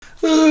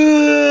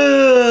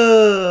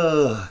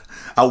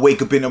I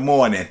wake up in the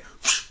morning.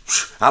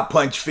 I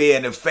punch fear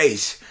in the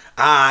face.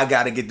 I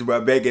gotta get to my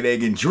Bacon,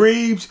 Egg, and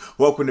Dreams.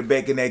 Welcome to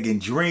Bacon, Egg, and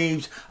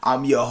Dreams.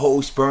 I'm your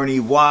host, Bernie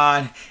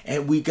Wan,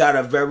 and we got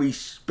a very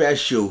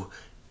special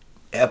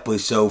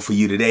episode for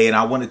you today. And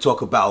I want to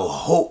talk about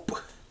hope.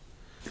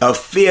 A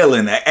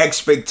feeling, an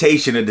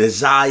expectation, a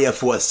desire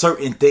for a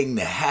certain thing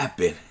to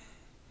happen.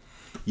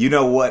 You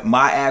know what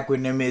my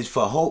acronym is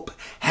for hope?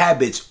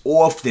 Habits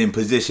often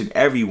position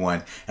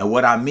everyone. And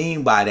what I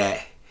mean by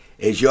that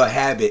is your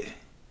habit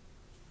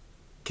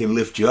can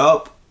lift you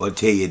up or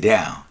tear you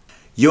down.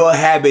 Your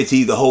habits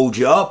either hold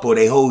you up or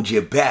they hold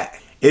you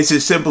back. It's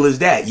as simple as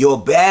that.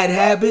 Your bad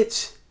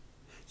habits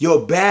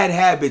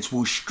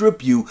will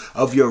strip you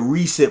of your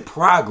recent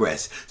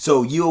progress.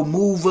 So you'll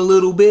move a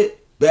little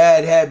bit.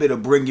 Bad habit will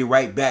bring you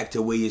right back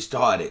to where you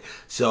started.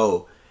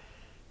 So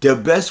the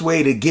best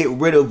way to get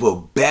rid of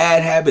a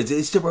bad habit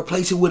is to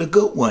replace it with a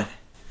good one.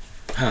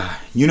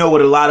 You know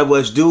what a lot of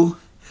us do?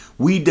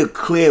 We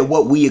declare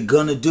what we are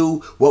going to do,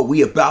 what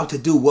we about to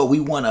do, what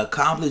we want to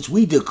accomplish.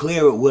 We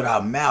declare it with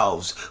our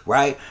mouths,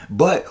 right?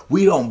 But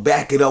we don't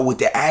back it up with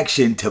the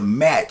action to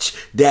match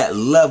that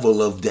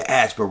level of the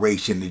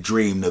aspiration, the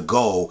dream, the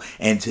goal.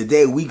 And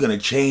today we're going to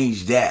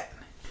change that.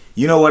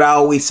 You know what I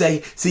always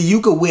say? See,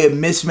 you could wear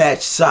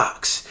mismatched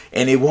socks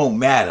and it won't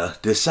matter.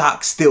 The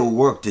socks still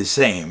work the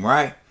same,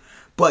 right?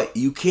 But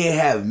you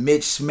can't have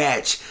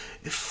mismatched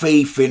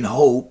faith and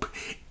hope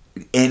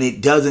and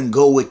it doesn't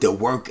go with the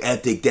work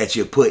ethic that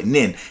you're putting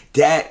in.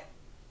 That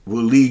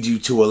will lead you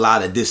to a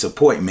lot of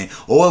disappointment,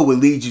 or it will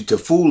lead you to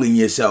fooling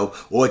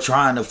yourself or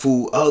trying to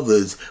fool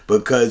others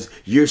because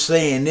you're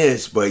saying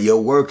this, but your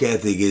work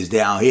ethic is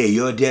down here.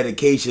 Your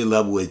dedication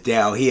level is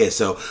down here.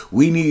 So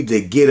we need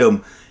to get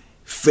them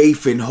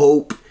faith and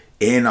hope,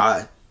 and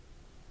our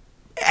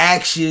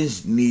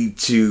actions need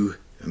to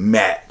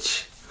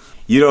match.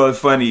 You know, it's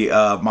funny.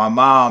 My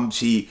mom,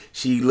 she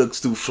looks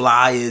through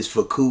flyers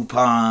for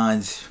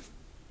coupons.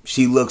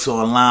 She looks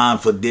online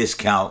for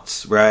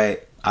discounts,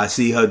 right? I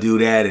see her do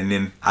that, and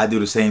then I do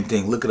the same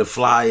thing. Look at a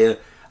flyer.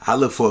 I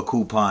look for a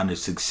coupon to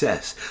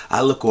success.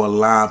 I look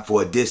online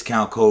for a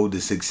discount code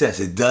to success.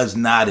 It does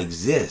not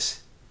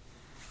exist.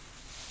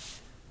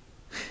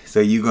 So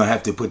you're going to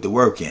have to put the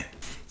work in.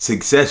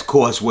 Success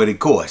costs what it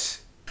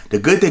costs. The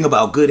good thing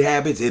about good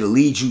habits, it'll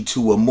lead you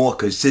to a more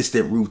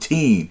consistent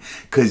routine.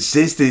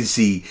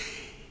 Consistency,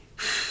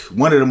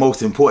 one of the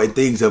most important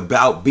things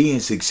about being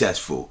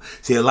successful.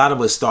 See, a lot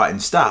of us start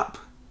and stop.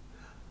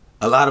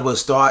 A lot of us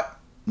start,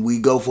 we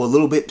go for a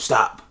little bit,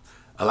 stop.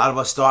 A lot of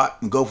us start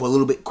and go for a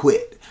little bit,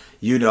 quit.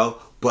 You know,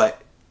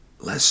 but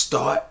let's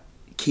start,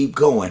 keep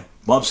going.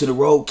 Bumps in the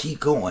road, keep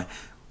going.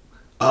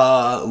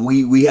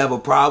 We have a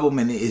problem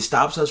and it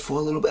stops us for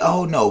a little bit.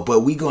 Oh no,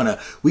 but we're gonna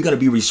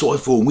be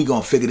resourceful and we're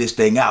gonna figure this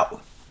thing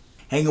out.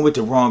 Hanging with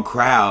the wrong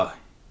crowd,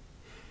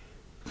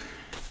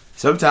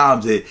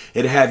 sometimes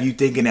it'll have you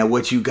thinking that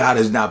what you got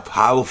is not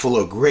powerful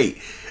or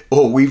great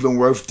or even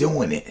worth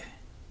doing it.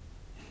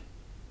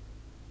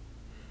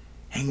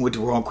 Hanging with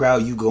the wrong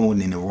crowd, you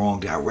going in the wrong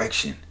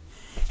direction.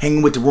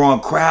 Hanging with the wrong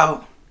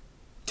crowd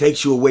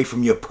takes you away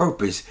from your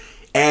purpose,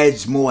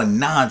 adds more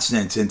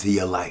nonsense into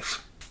your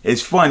life.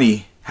 It's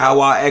funny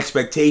how our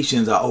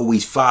expectations are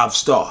always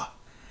 5-star,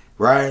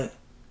 right?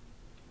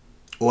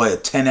 Or a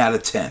 10 out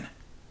of 10,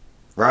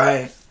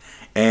 right?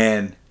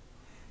 And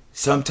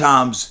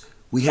sometimes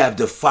we have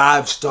the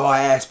 5-star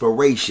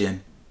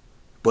aspiration,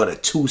 but a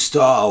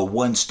 2-star or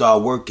 1-star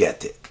work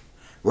ethic,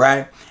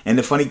 right? And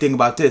the funny thing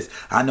about this,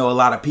 I know a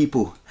lot of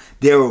people,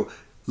 they'll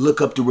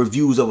look up the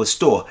reviews of a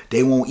store.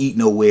 They won't eat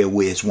nowhere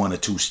where it's 1 or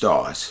 2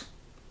 stars.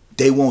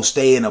 They won't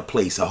stay in a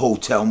place, a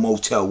hotel,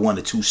 motel, 1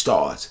 or 2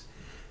 stars.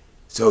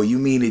 So you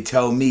mean to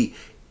tell me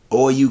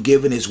all you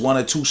giving is 1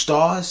 or 2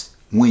 stars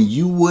when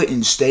you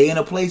wouldn't stay in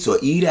a place or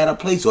eat at a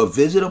place or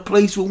visit a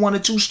place with 1 or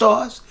 2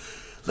 stars?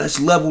 Let's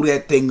level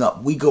that thing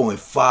up. We going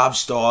 5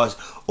 stars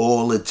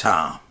all the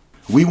time.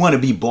 We want to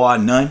be bar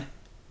none.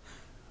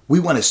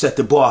 We want to set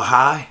the bar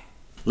high.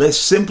 Let's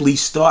simply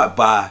start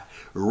by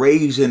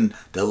raising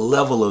the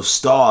level of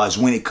stars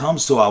when it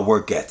comes to our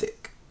work ethic.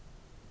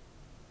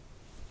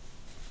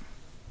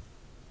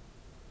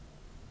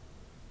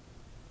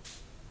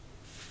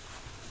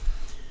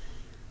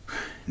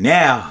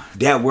 Now,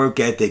 that work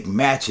ethic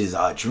matches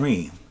our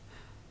dream.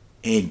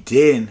 And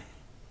then,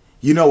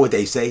 you know what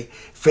they say,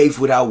 faith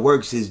without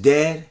works is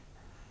dead.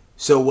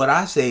 So what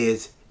I say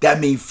is, that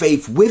means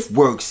faith with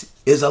works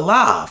is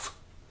alive.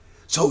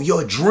 So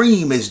your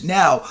dream is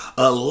now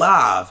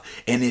alive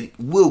and it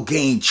will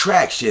gain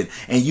traction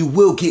and you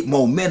will get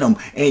momentum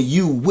and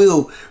you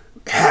will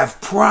have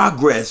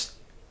progress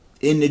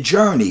in the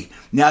journey.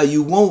 Now,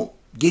 you won't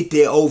get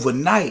there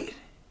overnight,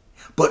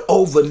 but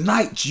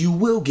overnight you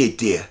will get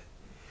there.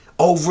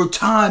 Over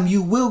time,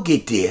 you will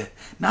get there.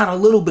 Not a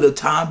little bit of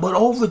time, but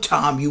over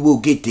time, you will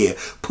get there.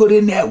 Put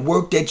in that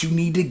work that you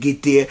need to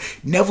get there.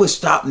 Never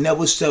stop,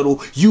 never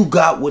settle. You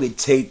got what it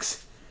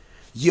takes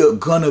You're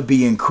gonna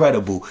be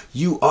incredible.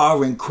 You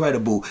are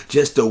incredible.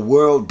 Just the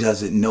world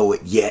doesn't know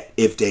it yet.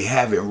 If they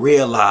haven't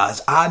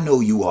realized, I know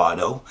you are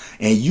though.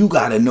 And you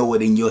gotta know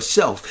it in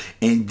yourself.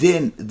 And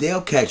then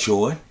they'll catch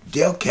on.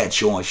 They'll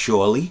catch on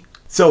surely.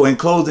 So in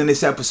closing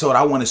this episode,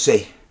 I wanna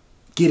say,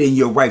 get in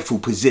your rightful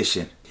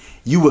position.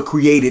 You were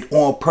created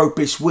on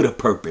purpose with a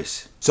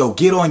purpose. So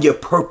get on your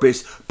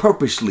purpose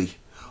purposely.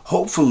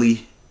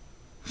 Hopefully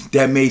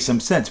that made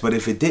some sense. But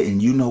if it didn't,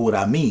 you know what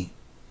I mean.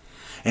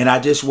 And I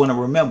just want to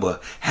remember,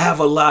 have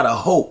a lot of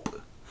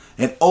hope.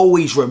 And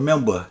always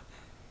remember,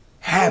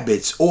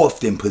 habits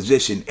often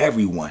position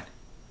everyone.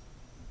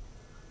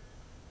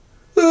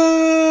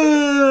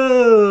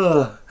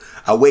 I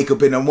wake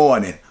up in the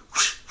morning.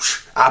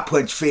 I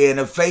punch fear in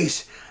the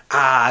face.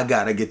 I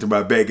gotta get to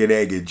my bacon,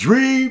 egg, and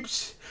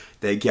dreams.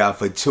 Thank y'all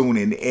for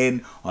tuning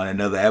in on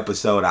another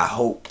episode. I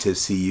hope to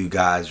see you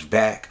guys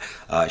back.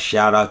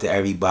 Shout out to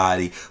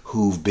everybody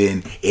who've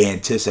been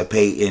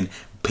anticipating,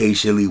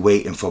 patiently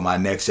waiting for my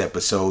next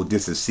episode.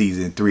 This is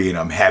season 3 and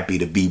I'm happy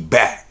to be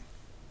back.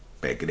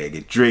 Bacon, egg,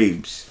 and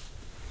dreams.